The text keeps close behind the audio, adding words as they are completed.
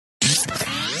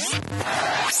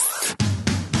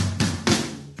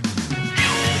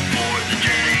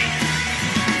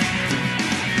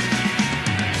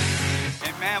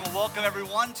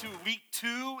on to week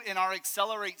 2 in our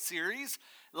Accelerate series.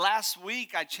 Last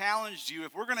week, I challenged you,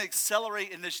 if we're going to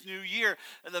accelerate in this new year,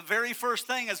 the very first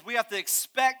thing is we have to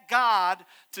expect God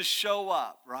to show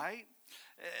up, right?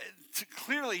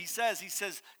 Clearly, he says,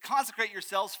 consecrate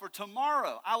yourselves for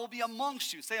tomorrow. I will be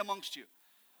amongst you. Say amongst you.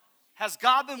 Has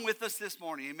God been with us this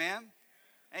morning? Amen?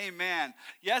 Amen.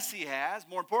 Yes, he has.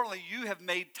 More importantly, you have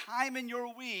made time in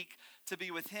your week to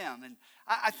be with him. And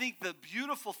I think the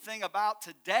beautiful thing about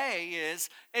today is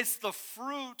it's the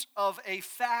fruit of a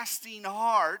fasting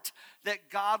heart that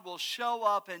God will show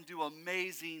up and do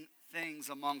amazing things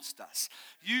amongst us.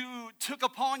 You took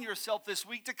upon yourself this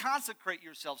week to consecrate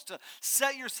yourselves, to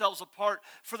set yourselves apart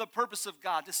for the purpose of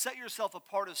God, to set yourself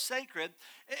apart as sacred,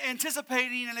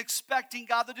 anticipating and expecting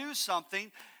God to do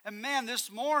something. And man, this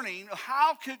morning,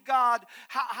 how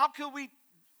could we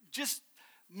just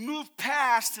move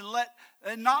past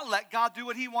and not let God do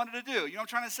what he wanted to do? You know what I'm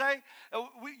trying to say?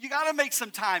 You got to make some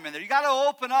time in there. You got to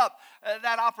open up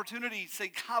that opportunity.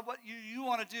 Say, God, what you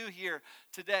want to do here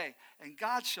today? And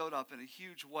God showed up in a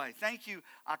huge way. Thank you,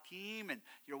 Akeem, and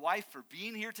your wife for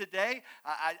being here today.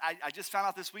 I just found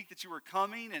out this week that you were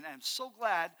coming, and I'm so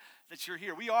glad that you're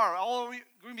here. We're going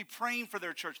to be praying for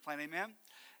their church plant, amen?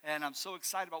 And I'm so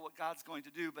excited about what God's going to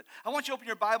do. But I want you to open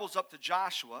your Bibles up to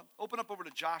Joshua. Open up over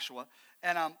to Joshua.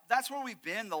 And that's where we've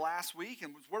been the last week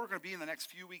and where we're going to be in the next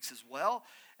few weeks as well.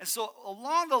 And so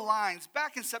along the lines,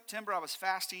 back in September, I was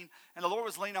fasting, and the Lord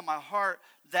was laying on my heart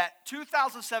that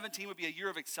 2017 would be a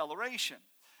year of acceleration.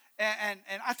 And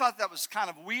I thought that was kind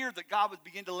of weird that God would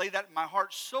begin to lay that in my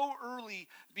heart so early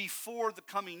before the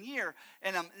coming year.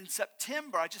 And in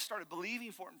September, I just started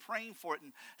believing for it and praying for it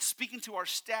and speaking to our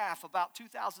staff about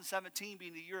 2017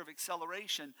 being the year of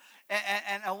acceleration.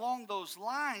 And along those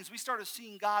lines, we started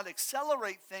seeing God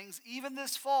accelerate things even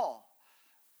this fall.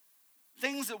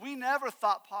 Things that we never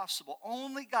thought possible.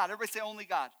 Only God. Everybody say only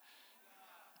God.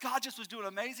 God just was doing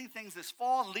amazing things this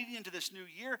fall and leading into this new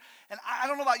year. And I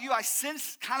don't know about you, I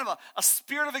sense kind of a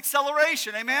spirit of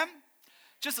acceleration, amen?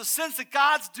 Just a sense that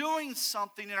God's doing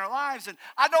something in our lives. And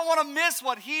I don't want to miss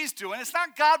what he's doing. It's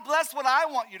not God bless what I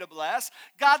want you to bless.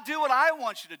 God do what I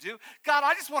want you to do. God,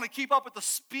 I just want to keep up with the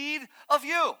speed of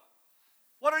you.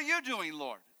 What are you doing,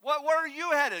 Lord? Where are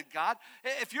you headed, God?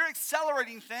 If you're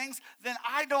accelerating things, then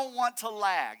I don't want to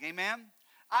lag, amen?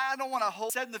 I don't want to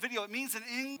hold. Said in the video, it means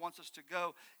wants us to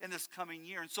go in this coming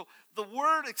year. And so the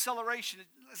word acceleration,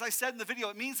 as I said in the video,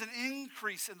 it means an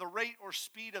increase in the rate or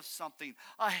speed of something,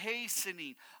 a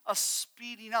hastening, a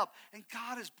speeding up. And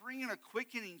God is bringing a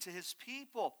quickening to his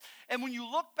people. And when you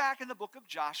look back in the book of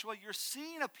Joshua, you're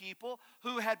seeing a people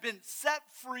who had been set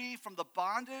free from the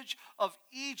bondage of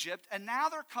Egypt, and now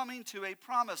they're coming to a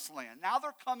promised land. Now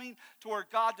they're coming to where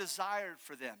God desired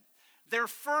for them. Their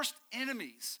first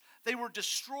enemies, they were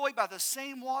destroyed by the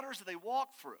same waters that they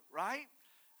walked through, right?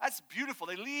 That's beautiful.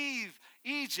 They leave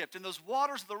Egypt, and those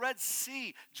waters of the Red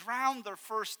Sea drowned their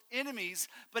first enemies.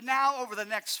 But now, over the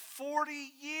next 40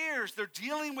 years, they're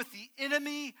dealing with the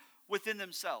enemy within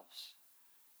themselves.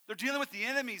 They're dealing with the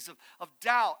enemies of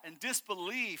doubt and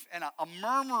disbelief and a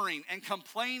murmuring and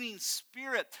complaining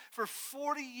spirit. For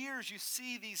 40 years, you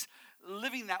see these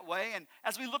living that way. And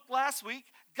as we looked last week,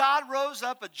 God rose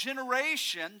up a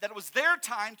generation that it was their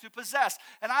time to possess.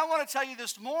 And I want to tell you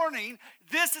this morning,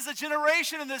 this is a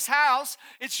generation in this house.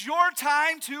 It's your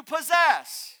time to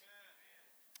possess.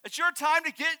 It's your time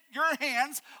to get your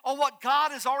hands on what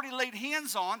God has already laid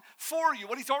hands on for you,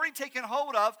 what he's already taken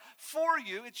hold of for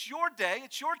you. It's your day,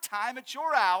 it's your time, it's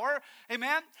your hour,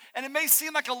 amen? And it may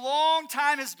seem like a long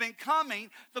time has been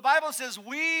coming. The Bible says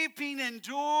weeping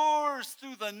endures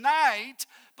through the night,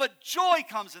 but joy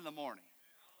comes in the morning.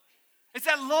 It's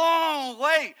that long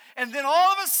wait, and then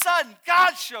all of a sudden,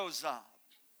 God shows up.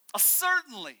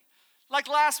 Certainly. Like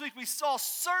last week we saw,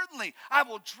 certainly I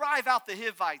will drive out the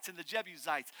Hivites and the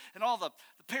Jebusites and all the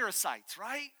parasites,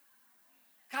 right?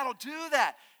 God will do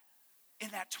that. In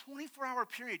that 24-hour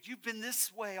period, you've been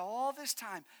this way all this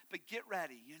time, but get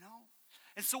ready, you know?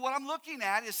 And so what I'm looking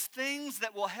at is things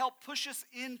that will help push us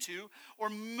into or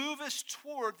move us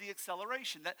toward the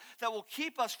acceleration, that will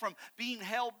keep us from being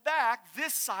held back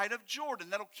this side of Jordan,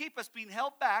 that will keep us being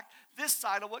held back this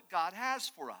side of what God has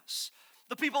for us.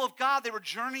 The people of God, they were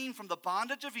journeying from the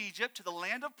bondage of Egypt to the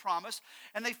land of promise,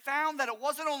 and they found that it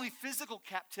wasn't only physical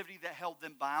captivity that held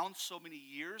them bound so many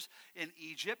years in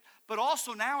Egypt, but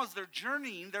also now as they're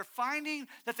journeying, they're finding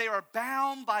that they are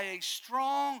bound by a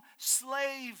strong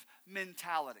slave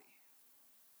mentality.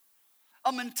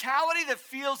 A mentality that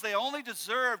feels they only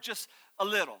deserve just a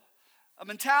little. A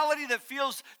mentality that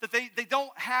feels that they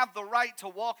don't have the right to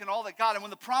walk in all that God, and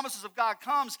when the promises of God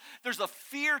comes, there's a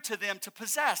fear to them to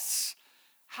possess.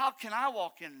 how can I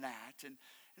walk in that? And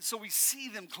so we see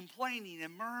them complaining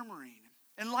and murmuring.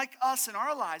 And like us in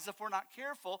our lives, if we're not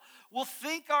careful, we'll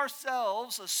think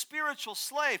ourselves a spiritual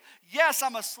slave. Yes,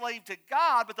 I'm a slave to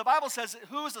God, but the Bible says that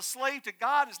who is a slave to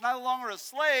God is no longer a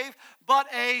slave, but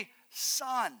a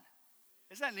son.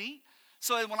 Isn't that neat?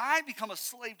 So when I become a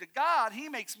slave to God, he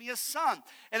makes me a son.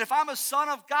 And if I'm a son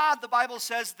of God, the Bible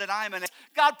says that I'm an heir.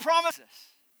 God promises.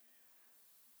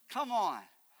 Come on.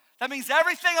 That means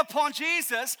everything upon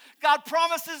Jesus, God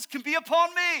promises can be upon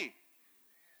me.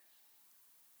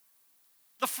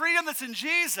 The freedom that's in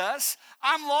Jesus,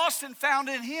 I'm lost and found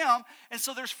in him. And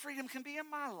so there's freedom can be in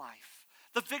my life.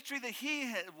 The victory that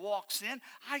he walks in,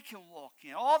 I can walk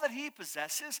in. All that he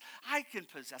possesses, I can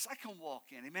possess. I can walk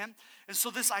in, amen? And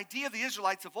so this idea of the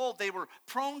Israelites of old, they were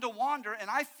prone to wander. And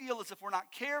I feel as if we're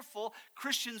not careful,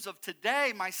 Christians of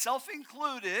today, myself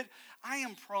included, I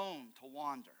am prone to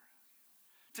wander.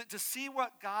 To see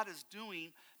what God is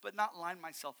doing, but not line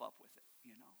myself up with it,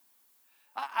 you know?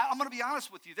 I'm going to be honest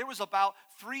with you. There was about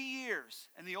 3 years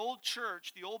in the old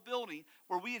church, the old building,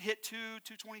 where we had hit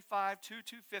 225,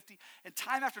 250, and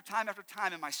time after time after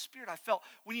time in my spirit, I felt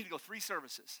we need to go 3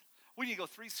 services. We need to go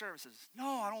 3 services.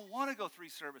 No, I don't want to go 3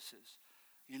 services.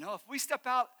 You know, if we step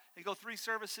out and go 3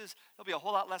 services, there'll be a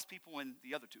whole lot less people in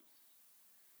the other 2.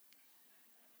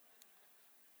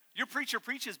 Your preacher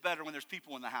preaches better when there's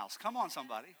people in the house. Come on,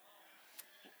 somebody.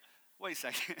 Wait a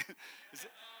second.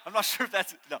 I'm not sure if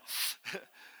that's, no.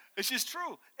 It's just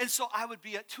true. And so I would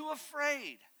be too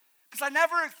afraid. Because I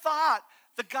never thought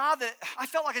the God that, I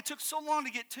felt like it took so long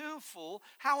to get 2 full.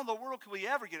 How in the world could we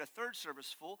ever get a 3rd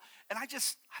service full? And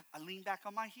I leaned back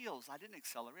on my heels. I didn't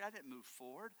accelerate. I didn't move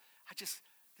forward.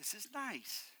 This is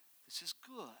nice. This is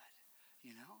good,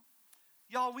 you know.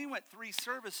 Y'all, we went 3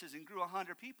 services and grew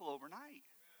 100 people overnight.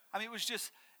 I mean,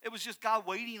 it was just God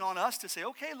waiting on us to say,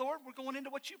 okay, Lord, we're going into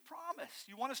what you promised.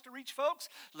 You want us to reach folks?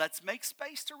 Let's make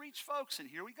space to reach folks. And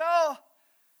here we go.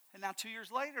 And now 2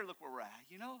 years later, look where we're at.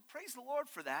 You know, praise the Lord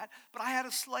for that. But I had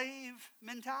a slave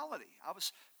mentality. I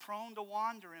was prone to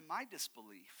wander in my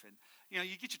disbelief. And, you know,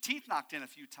 you get your teeth knocked in a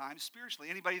few times spiritually.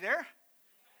 Anybody there?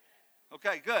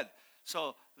 Okay, good.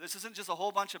 So this isn't just a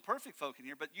whole bunch of perfect folk in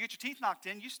here, but you get your teeth knocked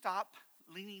in, you stop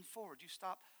leaning forward. You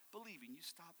stop believing. You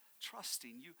stop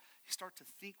trusting. You start to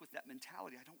think with that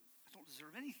mentality, I don't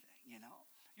deserve anything, you know.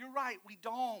 You're right, we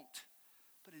don't.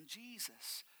 But in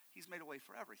Jesus, he's made a way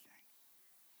for everything.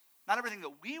 Not everything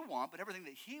that we want, but everything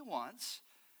that he wants.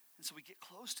 And so we get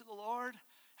close to the Lord.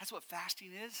 That's what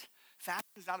fasting is.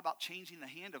 Fasting is not about changing the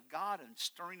hand of God and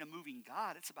stirring a moving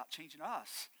God. It's about changing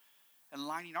us and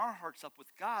lining our hearts up with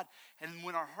God. And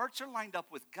when our hearts are lined up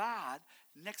with God,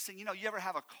 next thing you know, you ever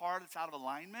have a car that's out of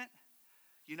alignment?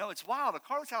 You know, it's wild. A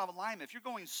car that's out of alignment, if you're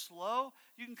going slow,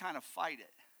 you can kind of fight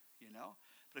it, you know.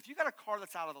 But if you got a car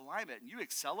that's out of alignment and you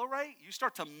accelerate, you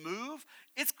start to move,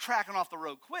 it's cracking off the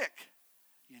road quick,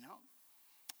 you know.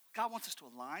 God wants us to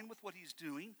align with what he's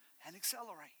doing and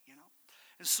accelerate, you know.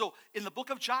 And so in the book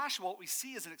of Joshua, what we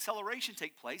see is an acceleration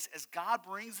take place as God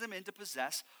brings them in to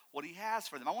possess what he has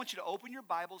for them. I want you to open your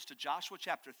Bibles to Joshua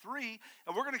chapter 3,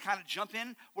 and we're going to kind of jump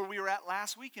in where we were at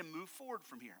last week and move forward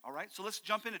from here, all right? So let's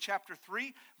jump into chapter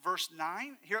 3, verse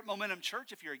 9. Here at Momentum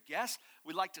Church, if you're a guest,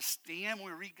 we'd like to stand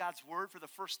when we read God's word for the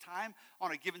first time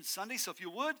on a given Sunday. So if you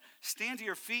would, stand to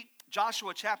your feet,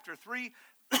 Joshua chapter 3.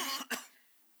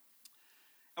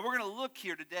 And we're going to look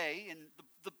here today, and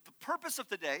the purpose of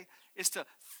today is to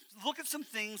look at some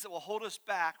things that will hold us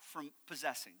back from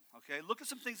possessing, okay? Look at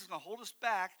some things that's going to hold us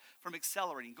back from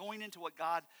accelerating, going into what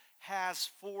God has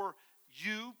for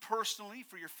you personally,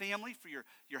 for your family, for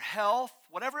your health,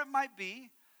 whatever it might be,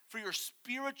 for your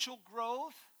spiritual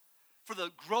growth, for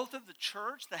the growth of the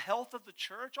church, the health of the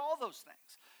church, all those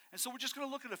things. And so we're just going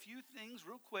to look at a few things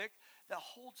real quick that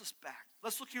holds us back.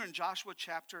 Let's look here in Joshua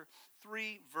chapter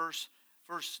 3, verse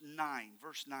 9.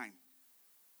 Verse 9.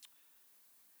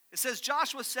 It says,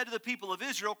 Joshua said to the people of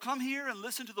Israel, come here and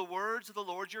listen to the words of the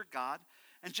Lord your God.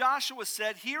 And Joshua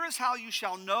said, here is how you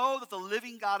shall know that the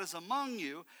living God is among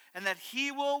you, and that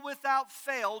he will without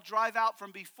fail drive out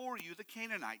from before you the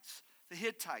Canaanites, the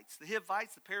Hittites, the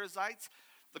Hivites, the Perizzites,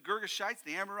 the Girgashites,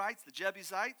 the Amorites, the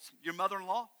Jebusites, your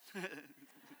mother-in-law.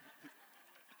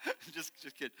 just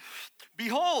kidding.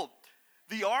 Behold,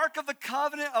 the ark of the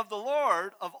covenant of the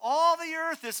Lord of all the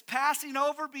earth is passing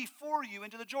over before you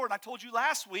into the Jordan. I told you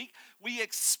last week, we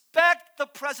expect the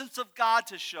presence of God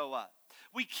to show up.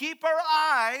 We keep our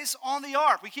eyes on the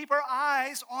ark. We keep our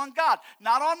eyes on God.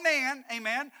 Not on man,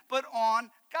 amen, but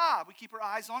on God. We keep our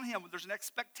eyes on him. There's an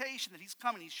expectation that he's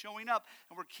coming. He's showing up,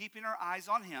 and we're keeping our eyes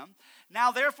on him.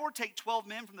 Now, therefore, take 12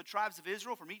 men from the tribes of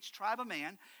Israel, from each tribe a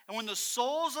man. And when the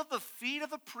soles of the feet of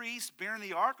the priests bearing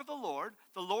the ark of the Lord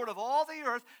of all the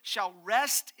earth, shall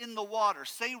rest in the waters.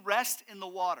 Say, rest in the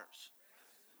waters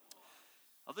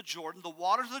of the Jordan. The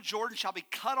waters of the Jordan shall be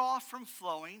cut off from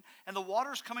flowing, and the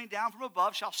waters coming down from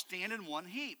above shall stand in one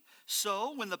heap.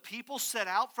 So when the people set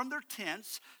out from their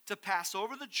tents to pass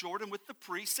over the Jordan with the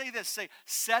priests, say this, say,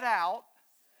 set out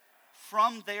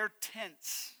from their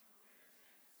tents.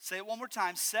 Say it one more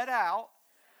time, set out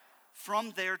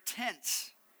from their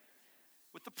tents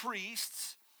with the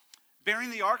priests,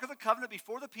 bearing the ark of the covenant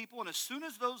before the people. And as soon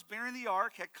as those bearing the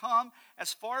ark had come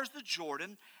as far as the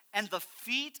Jordan, and the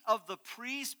feet of the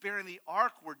priests bearing the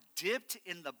ark were dipped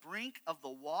in the brink of the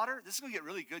water. This is going to get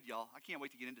really good, y'all. I can't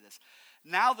wait to get into this.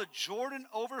 Now the Jordan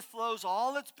overflows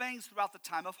all its banks throughout the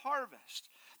time of harvest.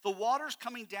 The waters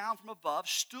coming down from above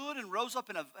stood and rose up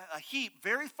in a heap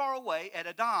very far away at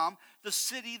Adam, the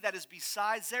city that is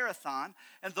beside Zarethan,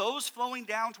 and those flowing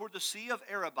down toward the sea of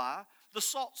Arabah, the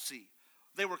salt sea.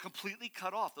 They were completely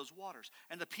cut off, those waters.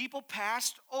 And the people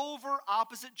passed over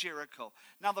opposite Jericho.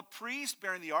 Now the priest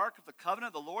bearing the ark of the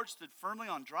covenant of the Lord stood firmly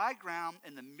on dry ground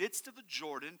in the midst of the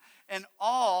Jordan. And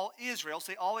all Israel,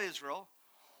 say all Israel,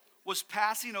 was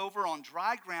passing over on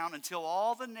dry ground until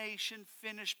all the nation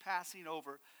finished passing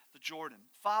over the Jordan.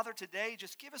 Father, today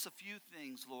just give us a few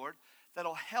things, Lord,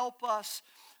 that'll help us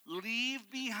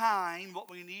leave behind what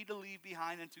we need to leave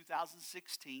behind in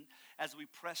 2016 as we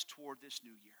press toward this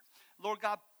new year. Lord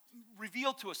God,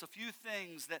 reveal to us a few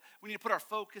things that we need to put our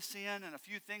focus in and a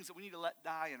few things that we need to let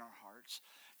die in our hearts,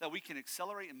 that we can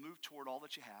accelerate and move toward all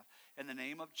that you have. In the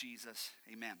name of Jesus,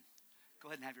 amen. Go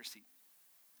ahead and have your seat.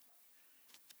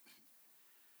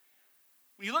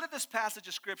 When you look at this passage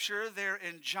of Scripture there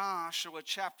in Joshua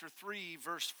chapter 3,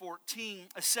 verse 14,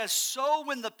 it says, so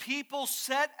when the people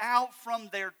set out from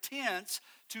their tents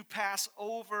to pass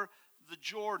over the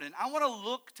Jordan. I want to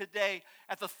look today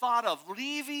at the thought of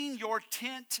leaving your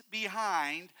tent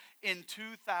behind in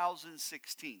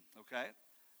 2016, okay?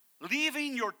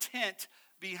 Leaving your tent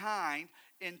behind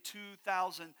in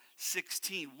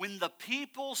 2016. When the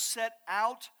people set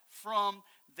out from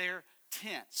their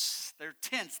tents,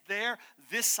 they're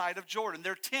this side of Jordan.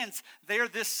 Their tents, they're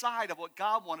this side of what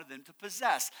God wanted them to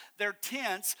possess. Their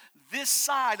tents, this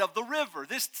side of the river,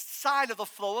 this side of the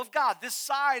flow of God, this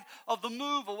side of the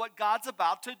move of what God's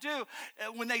about to do.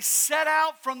 When they set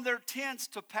out from their tents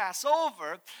to pass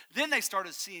over, then they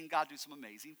started seeing God do some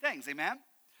amazing things, amen?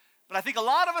 But I think a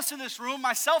lot of us in this room,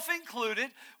 myself included,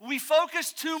 we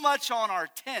focus too much on our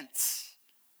tents,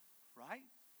 right?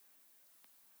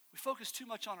 We focus too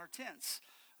much on our tents.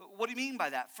 What do you mean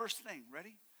by that? First thing,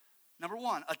 ready? Number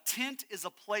one, a tent is a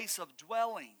place of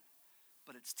dwelling,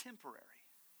 but it's temporary.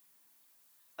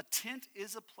 A tent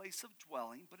is a place of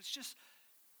dwelling, but it's just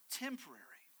temporary.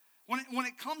 When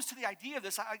it comes to the idea of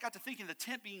this, I got to thinking the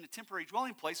tent being a temporary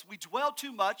dwelling place, we dwell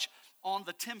too much on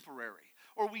the temporary.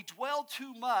 Or we dwell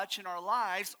too much in our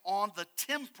lives on the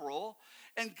temporal.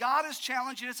 And God is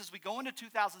challenging us as we go into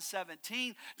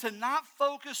 2017 to not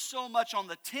focus so much on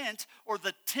the tent or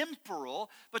the temporal,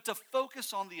 but to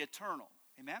focus on the eternal.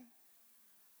 Amen?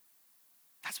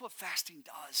 That's what fasting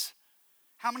does.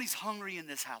 How many's hungry in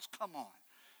this house? Come on.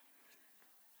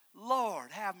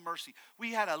 Lord, have mercy.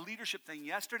 We had a leadership thing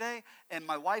yesterday, and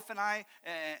my wife and I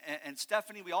and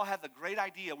Stephanie, we all had the great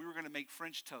idea we were going to make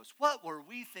French toast. What were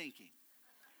we thinking?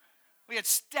 We had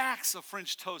stacks of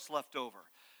French toast left over.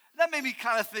 That made me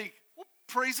kind of think, well,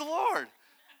 praise the Lord.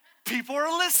 People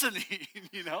are listening,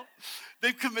 you know.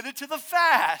 They've committed to the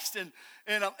fast, and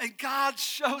God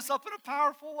shows up in a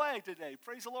powerful way today.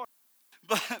 Praise the Lord.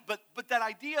 But that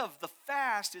idea of the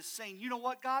fast is saying, you know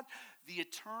what, God? The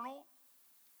eternal,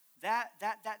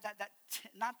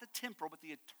 not the temporal, but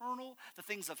the eternal, the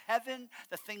things of heaven,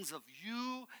 the things of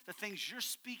you, the things you're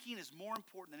speaking is more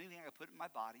important than anything I can put in my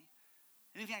body.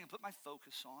 Anything I can put my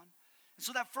focus on. And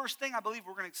so that first thing I believe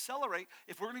we're going to accelerate,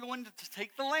 if we're going to go in to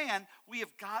take the land, we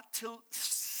have got to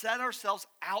set ourselves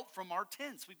out from our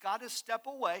tents. We've got to step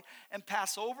away and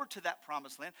pass over to that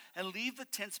promised land and leave the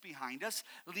tents behind us,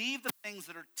 leave the things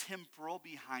that are temporal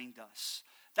behind us.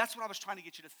 That's what I was trying to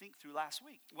get you to think through last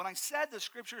week. When I said the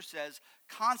scripture says,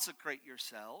 consecrate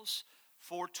yourselves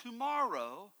for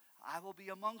tomorrow I will be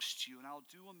amongst you and I'll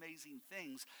do amazing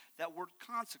things. That word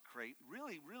consecrate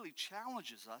really, really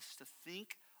challenges us to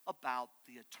think about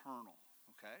the eternal,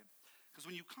 okay? Because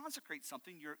when you consecrate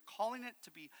something, you're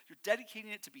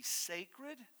dedicating it to be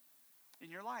sacred in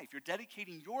your life. You're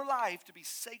dedicating your life to be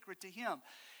sacred to Him.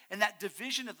 And that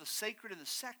division of the sacred and the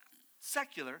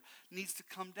secular needs to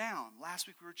come down. Last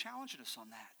week we were challenging us on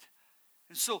that.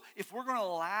 And so if we're going to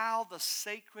allow the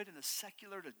sacred and the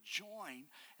secular to join,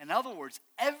 in other words,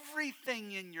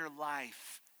 everything in your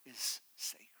life is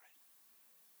sacred.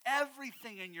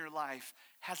 Everything in your life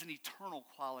has an eternal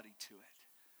quality to it.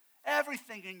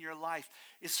 Everything in your life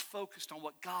is focused on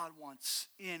what God wants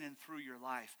in and through your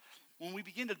life. When we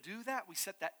begin to do that, we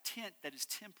set that tent that is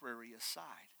temporary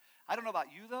aside. I don't know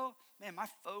about you though, man, my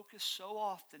focus so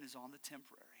often is on the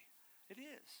temporary. It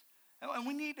is. And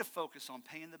we need to focus on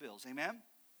paying the bills, amen?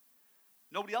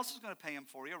 Nobody else is going to pay them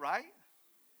for you, right?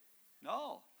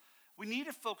 No. We need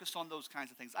to focus on those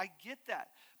kinds of things. I get that.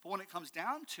 But when it comes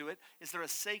down to it, is there a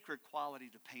sacred quality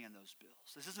to paying those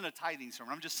bills? This isn't a tithing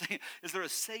sermon. I'm just saying, is there a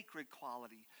sacred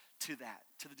quality to that,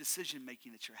 to the decision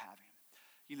making that you're having?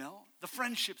 You know, the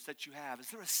friendships that you have, is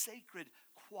there a sacred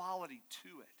quality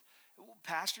to it? Well,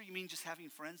 Pastor, you mean just having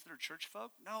friends that are church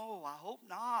folk? No, I hope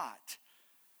not.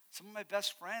 Some of my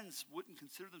best friends wouldn't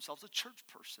consider themselves a church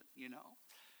person, you know.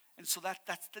 And so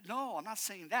no, I'm not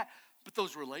saying that. But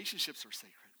those relationships are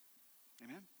sacred.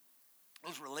 Amen?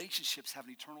 Those relationships have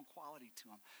an eternal quality to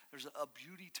them. There's a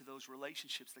beauty to those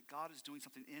relationships that God is doing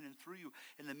something in and through you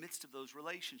in the midst of those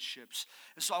relationships.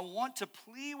 And so I want to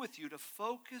plead with you to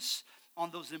focus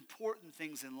on those important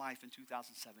things in life in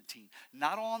 2017.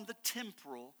 Not on the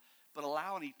temporal, but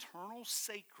allow an eternal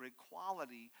sacred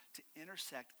quality to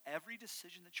intersect every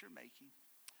decision that you're making,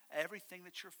 everything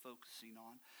that you're focusing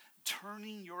on,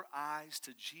 turning your eyes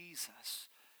to Jesus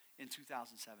in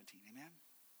 2017. Amen?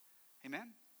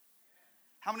 Amen?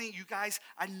 How many of you guys,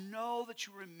 I know that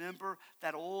you remember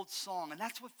that old song, and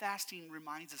that's what fasting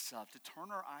reminds us of, to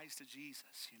turn our eyes to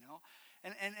Jesus, you know?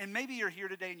 And maybe you're here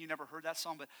today and you never heard that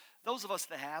song, but those of us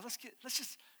that have,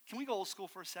 can we go old school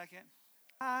for a second?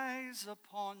 Eyes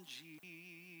upon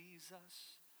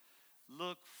Jesus,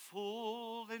 look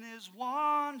full in his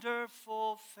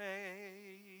wonderful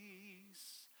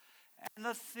face, and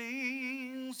the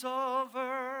things of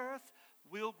earth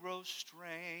will grow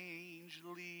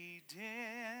strangely dim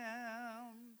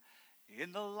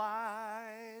in the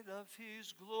light of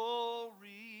his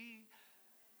glory.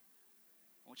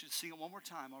 I want you to sing it one more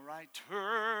time, all right?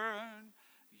 Turn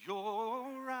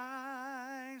your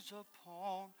eyes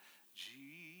upon Jesus.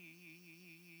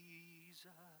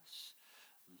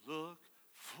 Look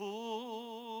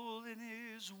full in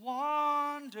his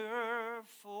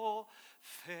wonderful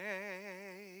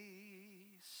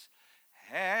face,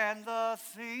 and the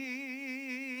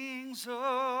things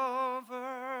of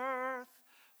earth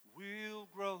will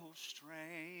grow strangely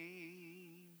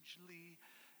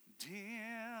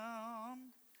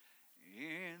dim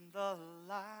in the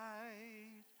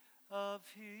light of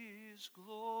his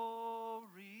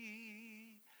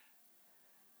glory.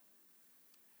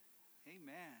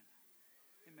 Amen.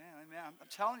 Amen. Amen. I'm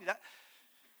telling you that.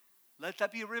 Let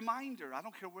that be a reminder. I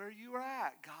don't care where you are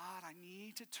at. God, I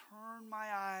need to turn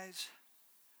my eyes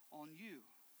on you.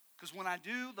 Because when I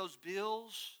do those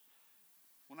bills,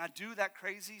 when I do that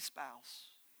crazy spouse,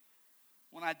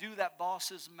 when I do that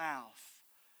boss's mouth,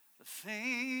 the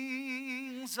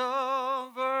things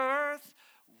of earth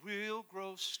will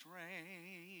grow strangely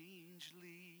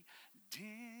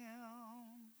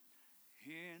dim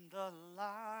in the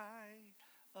light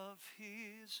of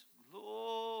his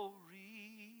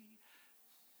glory.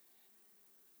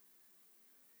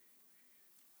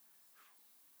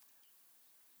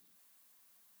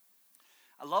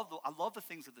 I love the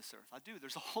things of this earth. I do.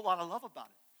 There's a whole lot I love about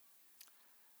it.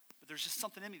 But there's just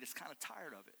something in me that's kind of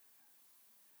tired of it.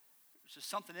 There's just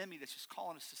something in me that's just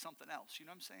calling us to something else. You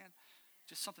know what I'm saying?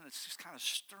 Just something that's just kind of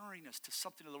stirring us to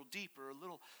something a little deeper, a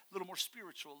little more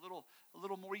spiritual, a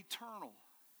little more eternal.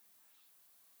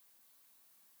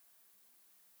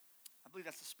 I believe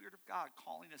that's the Spirit of God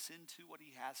calling us into what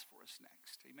he has for us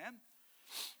next. Amen?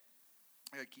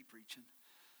 I got to keep preaching.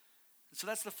 And so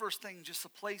that's the first thing, just a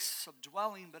place of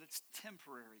dwelling, but it's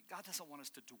temporary. God doesn't want us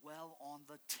to dwell on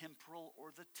the temporal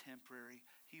or the temporary.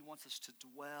 He wants us to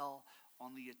dwell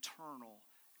on the eternal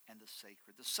and the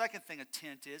sacred. The second thing a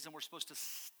tent is, and we're supposed to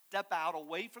step out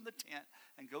away from the tent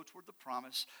and go toward the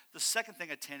promise. The second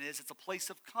thing a tent is, it's a place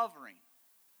of covering,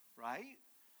 right?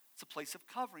 It's a place of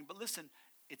covering. But listen,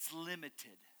 it's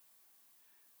limited.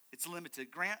 It's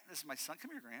limited. Grant, this is my son.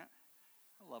 Come here, Grant.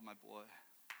 I love my boy.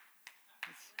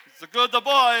 It's a good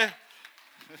boy.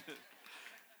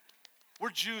 We're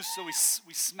Jews, so we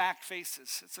smack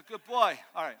faces. It's a good boy.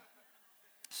 All right.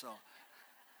 So,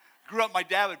 grew up, my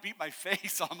dad would beat my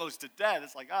face almost to death.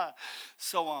 It's like, no,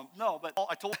 but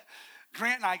I told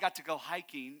Grant and I got to go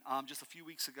hiking just a few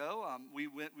weeks ago. We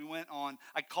went on,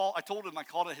 I told him I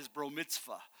called it his bro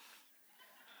mitzvah.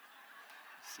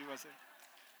 See what I say?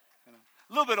 You know.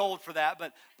 a little bit old for that,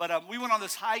 but we went on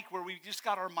this hike where we just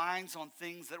got our minds on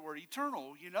things that were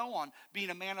eternal, on being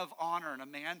a man of honor and a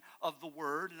man of the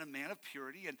word and a man of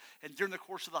purity. And during the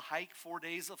course of the hike, 4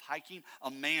 days of hiking,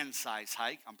 a man-sized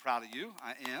hike. I'm proud of you.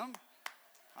 I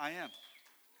am.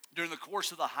 During the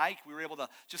course of the hike, we were able to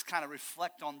just kind of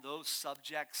reflect on those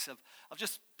subjects of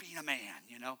just being a man,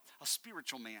 a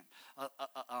spiritual man, a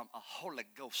Holy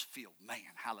Ghost-filled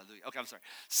man. Hallelujah. Okay, I'm sorry.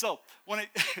 So when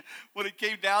it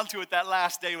came down to it, that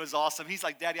last day was awesome. He's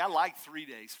like, Daddy, I like 3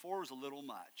 days. 4 was a little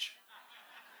much,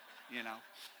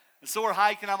 And so we're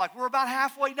hiking. I'm like, we're about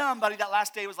halfway done, buddy. That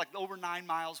last day was like over 9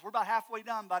 miles. We're about halfway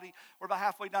done, buddy. We're about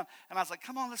halfway done. And I was like,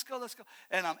 come on, let's go.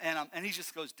 And he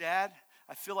just goes, Dad,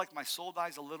 I feel like my soul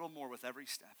dies a little more with every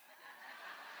step.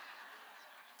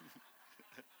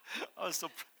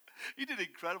 He did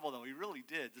incredible, though. He really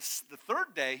did. The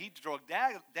third day, he drug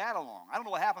Dad along. I don't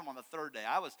know what happened on the third day.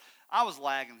 I was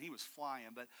lagging. He was flying.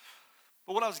 But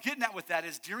what I was getting at with that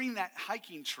is during that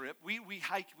hiking trip, we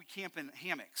camp in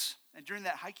hammocks. And during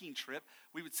that hiking trip,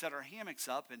 we would set our hammocks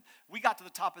up. And we got to the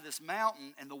top of this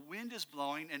mountain, and the wind is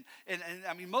blowing. And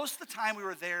I mean, most of the time we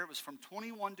were there, it was from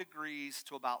 21 degrees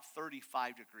to about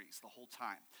 35 degrees the whole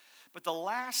time. But the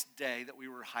last day that we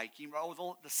were hiking,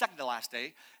 the second to last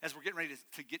day, as we're getting ready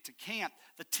to get to camp,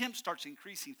 the temp starts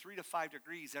increasing 3 to 5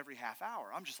 degrees every half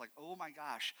hour. I'm just like, oh my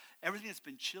gosh, everything that's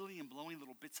been chilly and blowing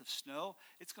little bits of snow,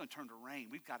 it's going to turn to rain.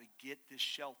 We've got to get this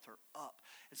shelter up.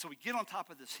 And so we get on top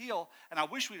of this hill, and I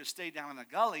wish we'd have stayed down in the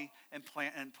gully and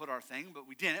put our thing, but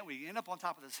we didn't. We end up on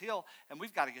top of this hill, and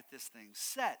we've got to get this thing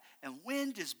set. And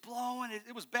wind is blowing.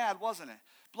 It was bad, wasn't it?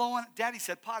 Blowing. Daddy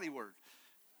said potty word.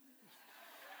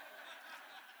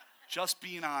 Just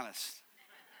being honest.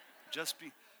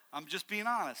 I'm just being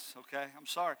honest, okay? I'm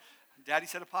sorry. Daddy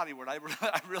said a potty word. I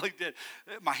really did.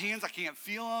 My hands, I can't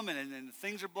feel them, and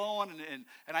things are blowing.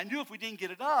 And I knew if we didn't get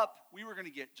it up, we were going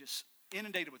to get just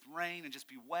inundated with rain and just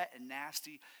be wet and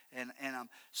nasty.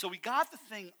 So we got the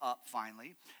thing up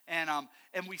finally, and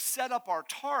we set up our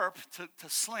tarp to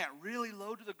slant really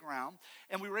low to the ground,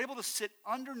 and we were able to sit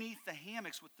underneath the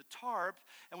hammocks with the tarp,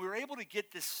 and we were able to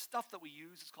get this stuff that we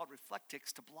use, it's called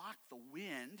Reflectix, to block the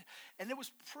wind, and it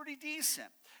was pretty decent.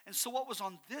 And so what was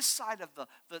on this side of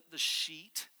the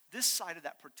sheet, this side of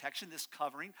that protection, this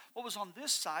covering, what was on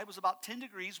this side was about 10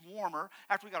 degrees warmer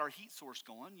after we got our heat source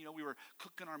going. We were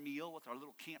cooking our meal with our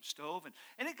little camp stove,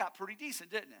 and it got pretty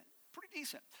decent, didn't it? Pretty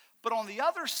decent. But on the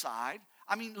other side,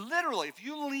 I mean, literally, if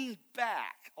you lean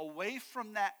back away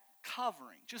from that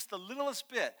covering, just the littlest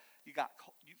bit, you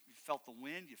felt the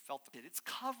wind, you felt the pit. It's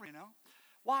covering,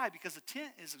 Why? Because the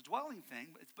tent is a dwelling thing,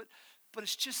 but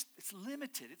it's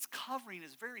limited. Its covering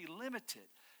is very limited,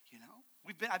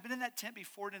 I've been in that tent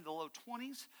before in the low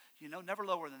 20s, never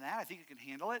lower than that. I think it can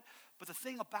handle it. But the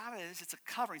thing about it is it's a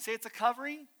covering. Say it's a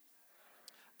covering,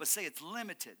 but say it's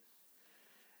limited.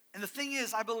 And the thing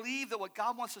is, I believe that what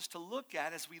God wants us to look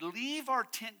at as we leave our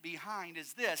tent behind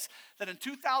is this, that in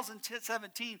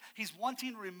 2017, he's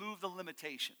wanting to remove the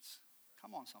limitations.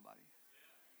 Come on, somebody.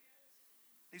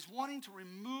 He's wanting to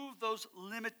remove those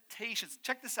limitations.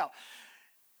 Check this out.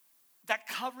 That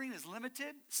covering is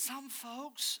limited. Some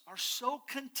folks are so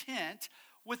content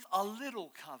with a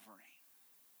little covering.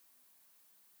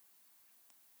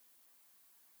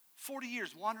 40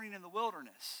 years wandering in the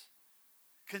wilderness,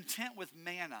 content with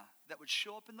manna that would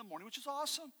show up in the morning, which is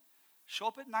awesome. Show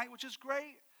up at night, which is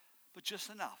great, but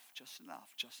just enough. Just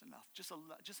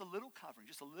a little covering,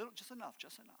 just enough.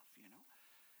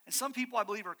 And some people, I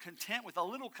believe, are content with a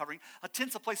little covering. A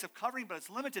tent's a place of covering, but it's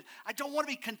limited. I don't want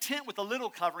to be content with a little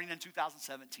covering in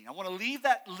 2017. I want to leave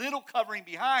that little covering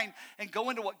behind and go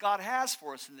into what God has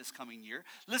for us in this coming year.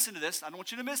 Listen to this. I don't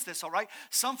want you to miss this, all right?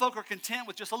 Some folk are content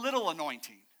with just a little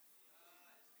anointing.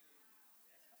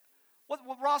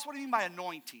 Ross, what do you mean by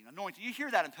anointing? Anointing. You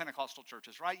hear that in Pentecostal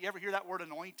churches, right? You ever hear that word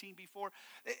anointing before?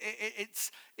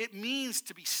 It means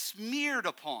to be smeared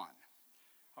upon.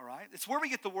 All right? It's where we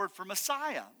get the word for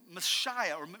Messiah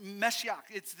or Messiah.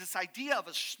 It's this idea of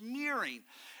a smearing.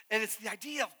 And it's the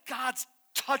idea of God's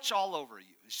touch all over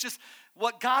you. It's just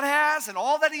what God has and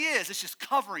all that he is. It's just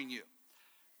covering you.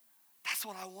 That's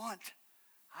what I want.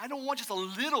 I don't want just a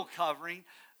little covering.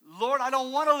 Lord, I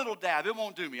don't want a little dab. It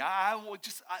won't do me.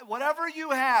 Whatever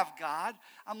you have, God,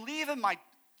 I'm leaving my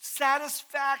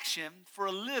satisfaction for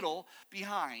a little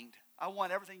behind. I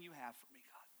want everything you have for me,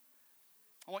 God.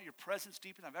 I want your presence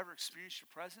deeper than I've ever experienced your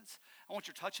presence. I want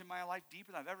your touch in my life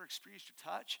deeper than I've ever experienced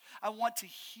your touch. I want to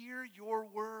hear your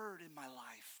word in my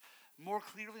life more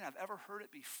clearly than I've ever heard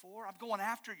it before. I'm going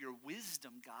after your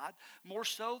wisdom, God, more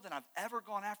so than I've ever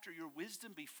gone after your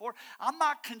wisdom before. I'm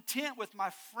not content with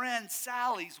my friend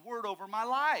Sally's word over my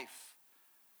life.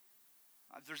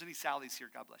 If there's any Sallys here,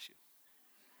 God bless you.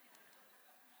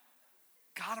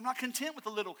 God, I'm not content with a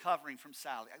little covering from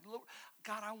Sally.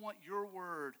 God, I want your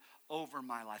word over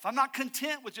my life. I'm not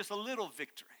content with just a little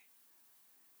victory.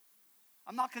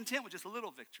 I'm not content with just a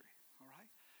little victory, all right?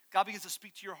 God begins to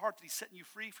speak to your heart that he's setting you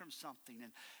free from something.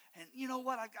 And you know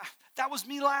what? That was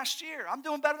me last year. I'm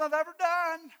doing better than I've ever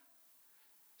done.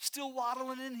 Still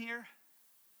waddling in here,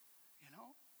 you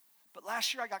know? But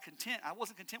last year I got content. I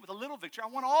wasn't content with a little victory. I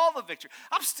want all the victory.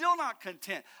 I'm still not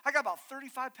content. I got about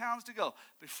 35 pounds to go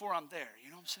before I'm there.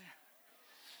 You know what I'm saying?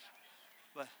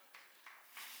 But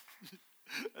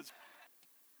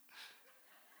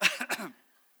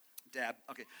dab.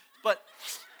 Okay. But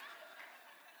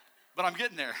I'm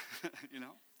getting there, you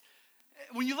know.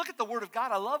 When you look at the Word of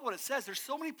God, I love what it says. There's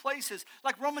so many places,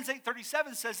 like Romans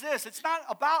 8:37 says this. It's not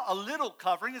about a little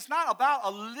covering. It's not about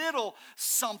a little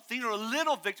something or a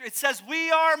little victory. It says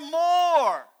we are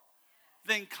more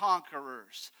than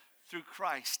conquerors through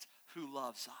Christ who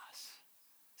loves us.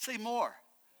 Say more.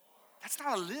 That's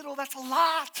not a little, that's a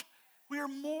lot. We are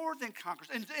more than conquerors.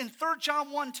 In 3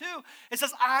 John 1:2, it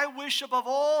says, I wish above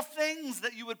all things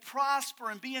that you would prosper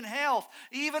and be in health,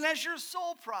 even as your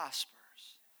soul prospers.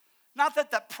 Not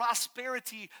that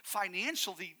prosperity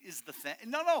financially is the thing.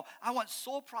 No. I want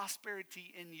soul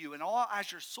prosperity in you. And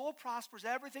as your soul prospers,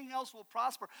 everything else will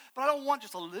prosper. But I don't want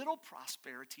just a little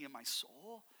prosperity in my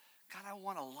soul. God, I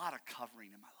want a lot of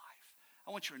covering in my life.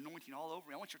 I want your anointing all over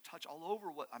me. I want your touch all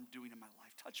over what I'm doing in my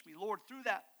life. Touch me, Lord, through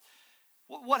that.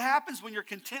 What happens when you're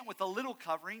content with a little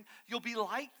covering? You'll be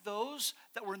like those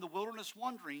that were in the wilderness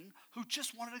wandering who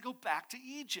just wanted to go back to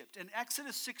Egypt. In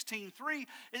Exodus 16:3,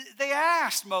 they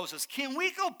asked Moses, can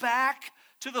we go back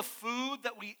to the food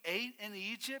that we ate in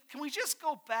Egypt? Can we just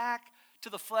go back to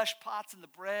the flesh pots and the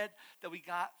bread that we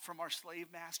got from our slave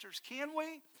masters? Can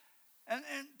we? And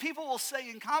people will say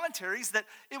in commentaries that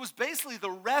it was basically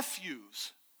the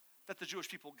refuse that the Jewish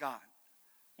people got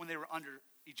when they were under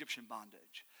Egyptian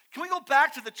bondage. Can we go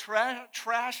back to the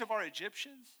trash of our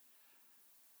Egyptian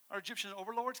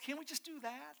overlords? Can we just do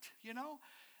that, you know?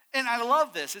 And I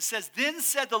love this. It says, then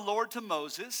said the Lord to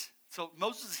Moses. So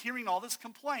Moses is hearing all this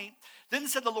complaint. Then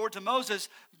said the Lord to Moses,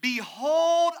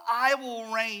 behold, I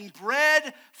will rain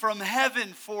bread from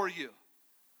heaven for you.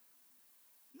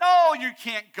 No, you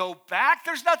can't go back.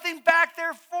 There's nothing back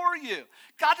there for you.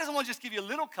 God doesn't want to just give you a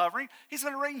little covering. He's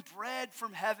going to rain bread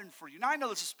from heaven for you. Now, I know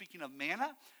this is speaking of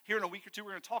manna. Here in a week or two,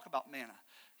 we're going to talk about manna,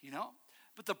 you know.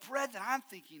 But the bread that I'm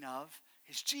thinking of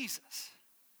is Jesus.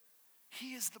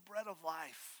 He is the bread of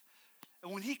life.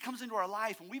 And when he comes into our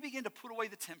life, and we begin to put away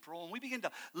the temporal, and we begin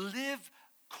to live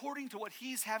according to what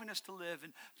he's having us to live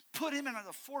and put him in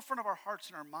the forefront of our hearts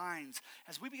and our minds,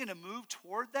 as we begin to move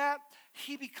toward that,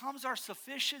 he becomes our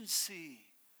sufficiency.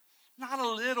 Not a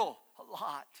little, a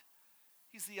lot.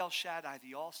 He's the El Shaddai,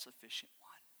 the all-sufficient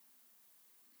one.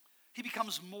 He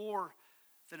becomes more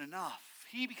than enough.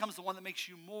 He becomes the one that makes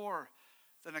you more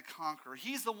than a conqueror.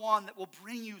 He's the one that will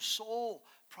bring you soul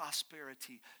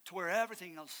prosperity to where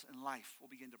everything else in life will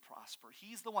begin to prosper.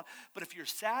 He's the one. But if you're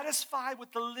satisfied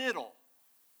with the little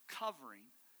covering,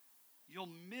 you'll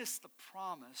miss the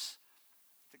promise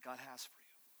that God has for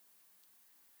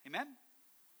you. Amen?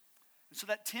 And so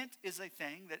that tent is a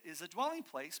thing that is a dwelling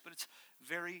place, but it's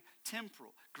very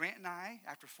temporal. Grant and I,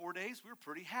 after 4 days, we were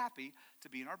pretty happy to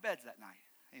be in our beds that night.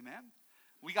 Amen?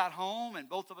 We got home and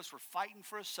both of us were fighting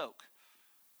for a soak.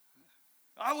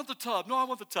 I want the tub. No, I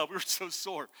want the tub. We were so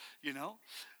sore, you know.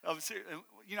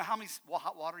 You know how many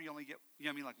hot water you only get? You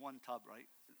know what I mean, like one tub, right?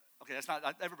 Okay, that's not,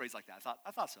 everybody's like that.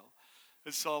 I thought so.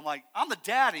 And so I'm like, I'm the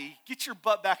daddy. Get your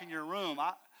butt back in your room.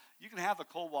 You can have the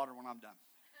cold water when I'm done.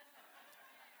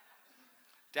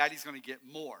 Daddy's going to get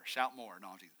more. Shout more. No,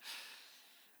 I'm teasing.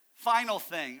 Final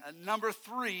thing, number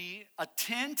 3, a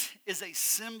tent is a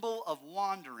symbol of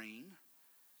wandering,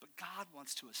 but God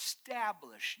wants to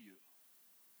establish you.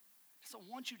 He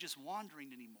doesn't want you just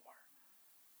wandering anymore.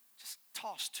 Just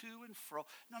toss to and fro.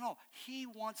 No. He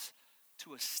wants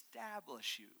to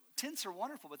establish you. Tents are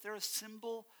wonderful, but they're a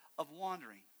symbol of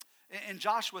wandering. In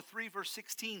Joshua 3, verse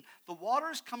 16, the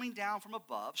waters coming down from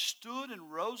above stood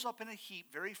and rose up in a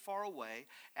heap very far away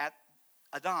at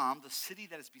Adam, the city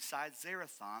that is beside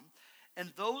Zarethan,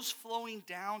 and those flowing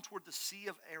down toward the sea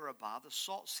of Arabah, the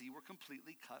salt sea, were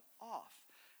completely cut off.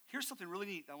 Here's something really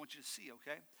neat I want you to see,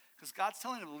 okay? Because God's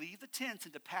telling them to leave the tents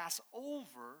and to pass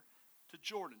over to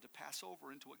Jordan, to pass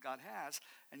over into what God has,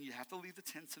 and you have to leave the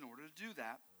tents in order to do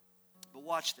that. But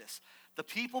watch this. The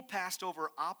people passed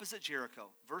over opposite Jericho.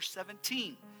 Verse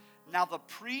 17, Now the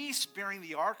priests bearing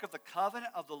the ark of the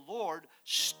covenant of the Lord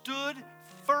stood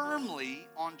firmly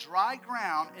on dry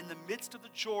ground in the midst of the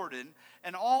Jordan,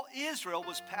 and all Israel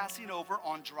was passing over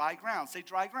on dry ground. Say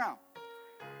dry ground.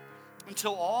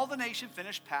 Until all the nation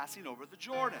finished passing over the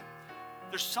Jordan.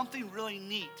 There's something really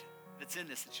neat that's in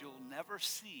this that you'll never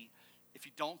see if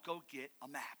you don't go get a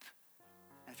map.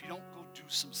 And if you don't go do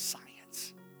some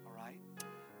science, all right?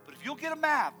 But if you'll get a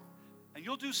map and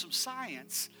you'll do some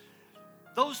science,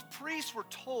 those priests were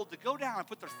told to go down and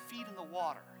put their feet in the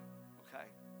water, okay?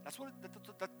 That's what,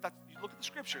 you look at the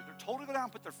scripture. They're told to go down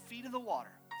and put their feet in the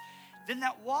water. Then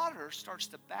that water starts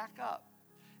to back up.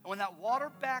 And when that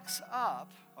water backs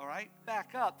up, all right,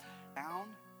 back up, down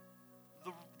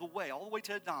the way, all the way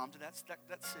to Adam, to that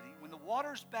city. When the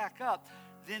water's back up,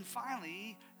 then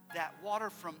finally that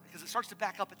water because it starts to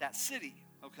back up at that city,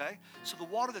 okay? So the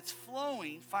water that's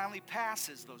flowing finally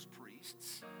passes those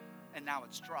priests, and now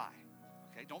it's dry.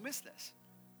 Okay, don't miss this.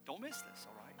 Don't miss this,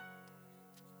 all right?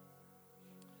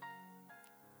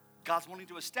 God's wanting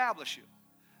to establish you.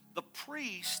 The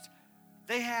priest,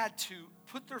 they had to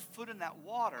put their foot in that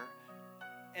water,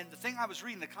 and the thing I was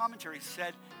reading, the commentary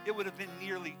said it would have been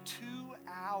nearly 2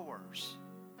 hours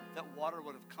that water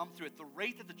would have come through at the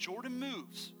rate that the Jordan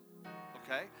moves.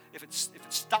 Okay? If it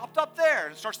stopped up there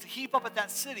and starts to heap up at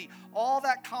that city, all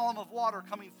that column of water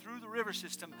coming through the river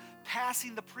system,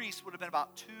 passing the priest, would have been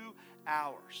about 2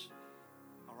 hours.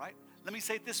 All right? Let me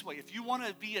say it this way. If you want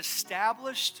to be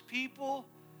established people,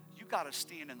 you got to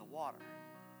stand in the water.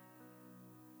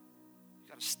 You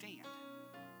got to stand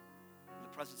in the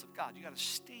presence of God. You got to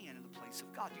stand in the place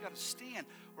of God. You got to stand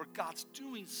where God's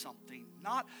doing something,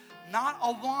 not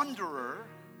a wanderer.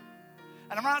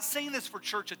 And I'm not saying this for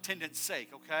church attendance sake,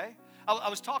 okay? I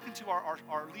was talking to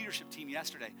our leadership team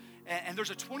yesterday, and there's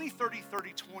a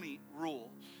 20-30-30-20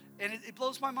 rule. And it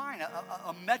blows my mind.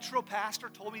 A metro pastor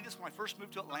told me this when I first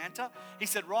moved to Atlanta. He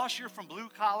said, Ross, you're from Blue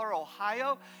Collar,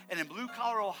 Ohio. And in Blue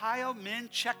Collar, Ohio, men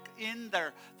check in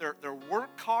their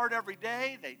work card every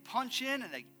day. They punch in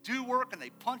and they do work and they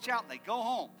punch out and they go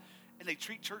home. And they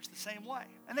treat church the same way.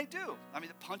 And they do. I mean,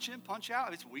 they punch in, punch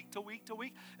out. It's week to week to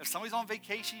week. If somebody's on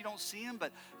vacation, you don't see them.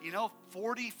 But,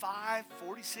 45,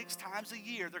 46 times a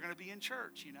year, they're going to be in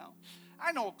church,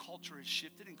 I know culture has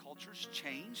shifted and culture's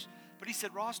changed. But he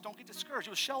said, Ross, don't get discouraged. It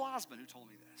was Shell Osmond who told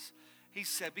me this. He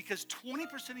said, because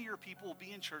 20% of your people will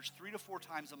be in church 3 to 4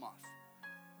 times a month.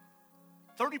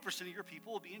 30% of your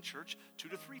people will be in church 2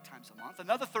 to 3 times a month.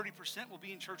 Another 30% will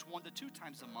be in church 1 to 2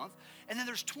 times a month. And then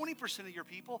there's 20% of your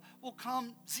people will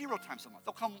come 0 times a month.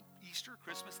 They'll come Easter,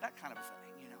 Christmas, that kind of a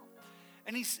thing,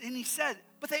 And he said,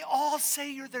 but they all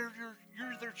say you're their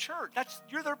church.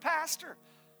 You're their pastor,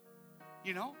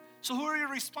 So who are you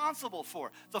responsible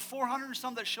for? The 400 and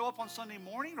some that show up on Sunday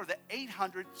morning, or the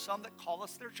 800 and some that call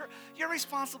us their church? You're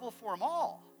responsible for them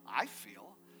all, I feel.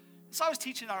 So I was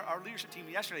teaching our leadership team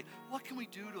yesterday, what can we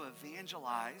do to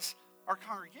evangelize our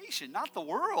congregation? Not the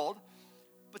world,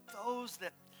 but those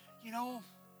that,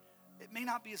 it may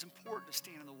not be as important to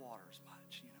stand in the water as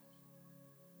much,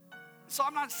 So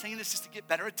I'm not saying this just to get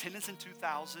better attendance in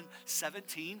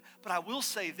 2017, but I will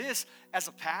say this, as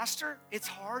a pastor, it's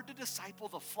hard to disciple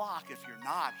the flock if you're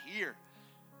not here.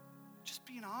 Just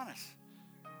being honest.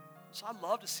 So I'd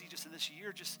love to see just in this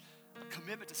year, just a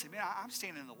commitment to say, man, I'm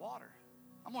standing in the water.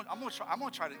 I'm going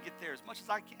to try to get there as much as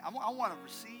I can. I want to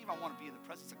receive. I want to be in the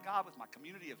presence of God with my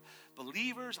community of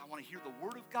believers. I want to hear the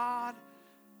word of God.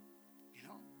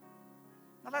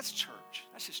 Now that's church.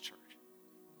 That's just church.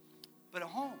 But at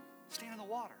home, stand in the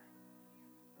water.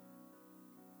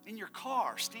 In your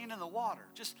car, stand in the water.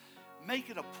 Just make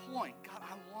it a point. God,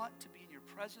 I want to be in your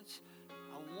presence.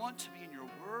 I want to be in your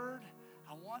word.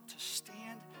 I want to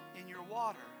stand in your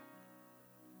water.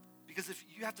 Because if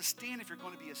you have to stand if you're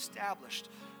going to be established.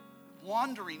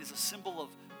 Wandering is a symbol of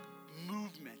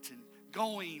movement and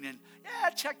going and,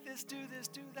 check this, do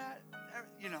that,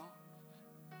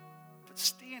 But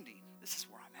standing, this is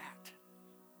where I'm at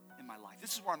in my life.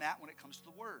 This is where I'm at when it comes to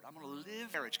the word. I'm going to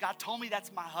live marriage. God told me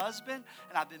that's my husband,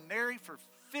 and I've been married for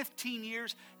 15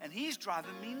 years, and he's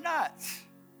driving me nuts.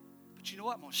 But you know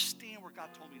what? I'm going to stand where God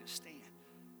told me to stand.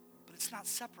 It's not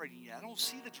separating yet. I don't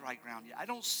see the dry ground yet. I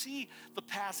don't see the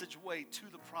passageway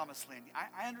to the promised land.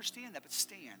 I understand that, but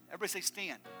stand. Everybody say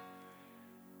stand.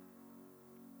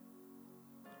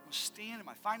 I'm going to stand in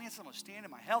my finances. I'm going to stand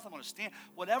in my health. I'm going to stand.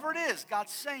 Whatever it is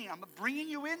God's saying, I'm bringing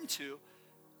you into,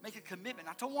 make a commitment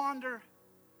not to wander.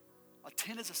 A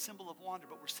tent is a symbol of wander,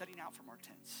 but we're setting out from our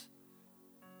tents.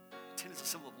 A tent is a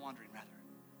symbol of wandering, rather.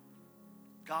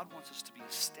 God wants us to be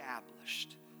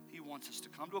established. He wants us to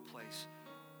come to a place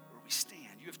we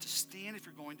stand. You have to stand if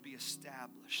you're going to be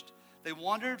established. They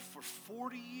wandered for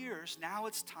 40 years. Now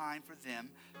it's time for them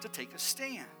to take a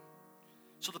stand.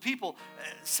 So the people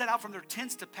set out from their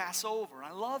tents to pass over.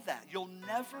 I love that. You'll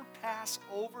never pass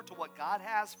over to what God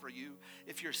has for you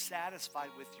if you're satisfied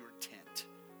with your tent.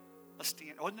 Let's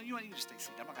stand. Oh, no, you can just stay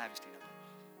seated. I'm not going to have you stand up.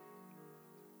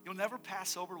 You'll never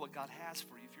pass over to what God has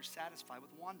for you if you're satisfied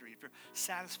with wandering, if you're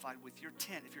satisfied with your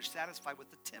tent, if you're satisfied with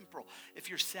the temporal, if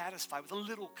you're satisfied with a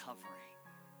little covering.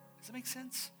 Does that make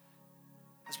sense?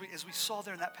 As we saw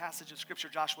there in that passage of Scripture,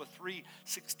 Joshua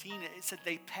 3:16, it said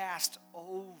they passed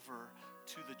over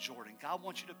to the Jordan. God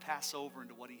wants you to pass over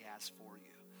into what he has for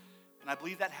you. And I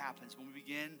believe that happens when we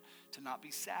begin to not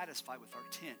be satisfied with our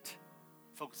tent,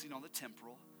 focusing on the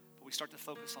temporal, but we start to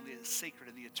focus on the sacred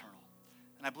and the eternal.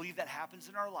 And I believe that happens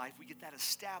in our life. We get that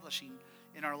establishing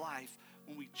in our life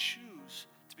when we choose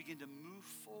to begin to move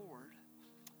forward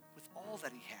with all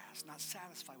that he has, not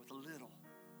satisfied with a little.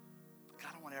 But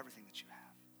God, I want everything that you have.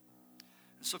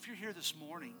 And so if you're here this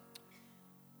morning,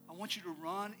 I want you to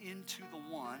run into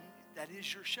the one that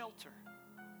is your shelter.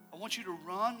 I want you to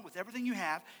run with everything you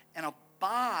have and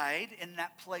abide in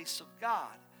that place of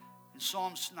God. In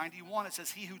Psalms 91, it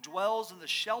says, he who dwells in the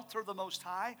shelter of the Most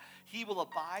High, he will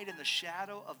abide in the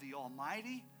shadow of the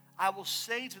Almighty. I will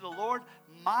say to the Lord,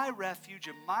 my refuge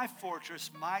and my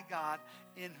fortress, my God,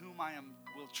 in whom I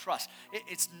will trust.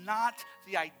 It's not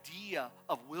the idea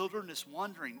of wilderness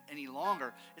wandering any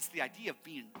longer. It's the idea of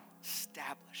being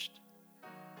established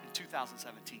in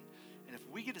 2017. And if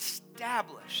we get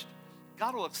established,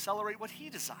 God will accelerate what he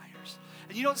desires.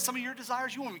 And you know what some of your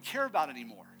desires you won't even care about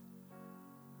anymore.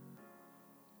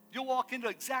 You'll walk into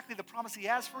exactly the promise he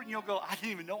has for you, and you'll go, I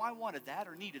didn't even know I wanted that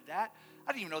or needed that.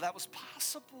 I didn't even know that was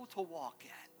possible to walk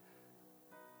in.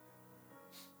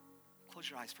 Close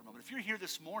your eyes for a moment. If you're here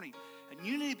this morning and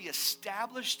you need to be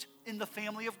established in the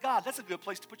family of God, that's a good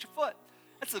place to put your foot.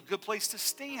 That's a good place to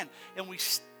stand. And we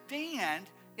stand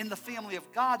in the family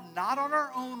of God, not on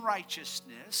our own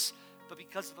righteousness, but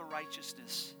because of the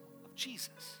righteousness of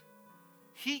Jesus.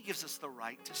 He gives us the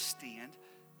right to stand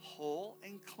whole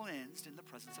and cleansed in the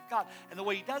presence of God. And the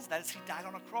way he does that is he died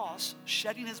on a cross,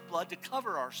 shedding his blood to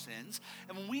cover our sins.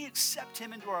 And when we accept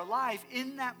him into our life,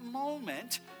 in that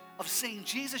moment of saying,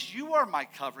 Jesus, you are my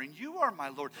covering, you are my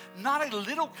Lord, not a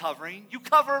little covering, you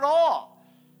cover it all.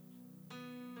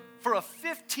 For a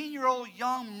 15-year-old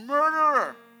young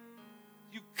murderer,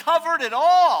 you covered it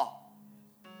all.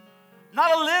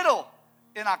 Not a little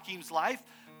in Akim's life,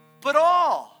 but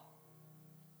all.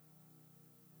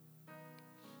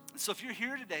 So if you're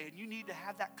here today and you need to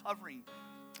have that covering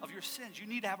of your sins, you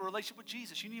need to have a relationship with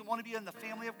Jesus, you want to be in the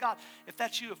family of God. If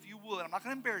that's you, if you would, I'm not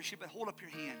going to embarrass you, but hold up your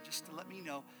hand just to let me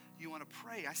know you want to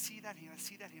pray. I see that hand, I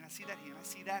see that hand, I see that hand, I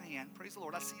see that hand. Praise the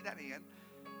Lord, I see that hand.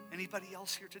 Anybody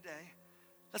else here today?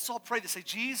 Let's all pray to say,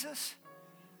 Jesus,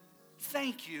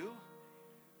 thank you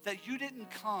that you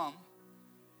didn't come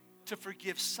to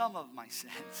forgive some of my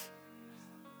sins.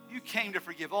 You came to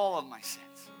forgive all of my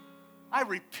sins. I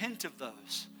repent of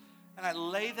those. And I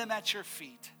lay them at your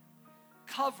feet.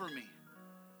 Cover me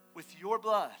with your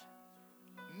blood.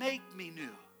 Make me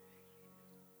new.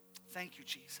 Thank you,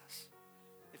 Jesus.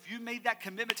 If you made that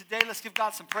commitment today, let's give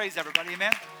God some praise, everybody.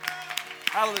 Amen?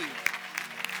 Hallelujah.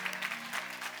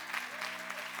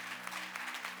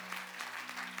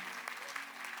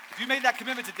 If you made that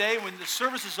commitment today, when the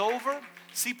service is over,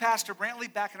 see Pastor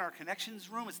Brantley back in our connections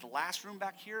room. It's the last room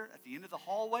back here at the end of the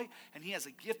hallway. And he has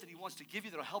a gift that he wants to give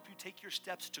you that will help you take your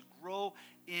steps to grow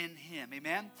in him.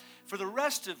 Amen? For the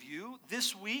rest of you,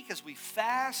 this week as we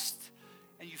fast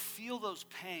and you feel those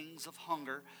pangs of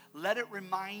hunger, let it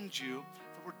remind you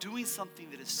that we're doing something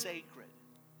that is sacred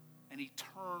and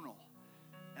eternal.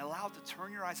 And allow it to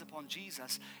turn your eyes upon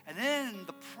Jesus. And then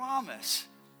the promise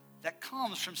that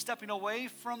comes from stepping away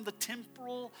from the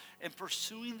temporal and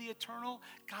pursuing the eternal.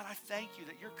 God, I thank you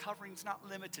that your covering's not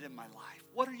limited in my life.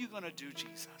 What are you going to do,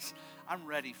 Jesus? I'm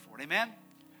ready for it. Amen?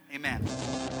 Amen.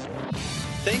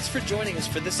 Thanks for joining us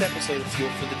for this episode of Fuel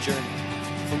for the Journey.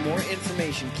 For more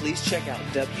information, please check out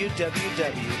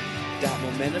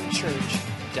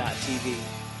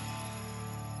www.momentumchurch.tv.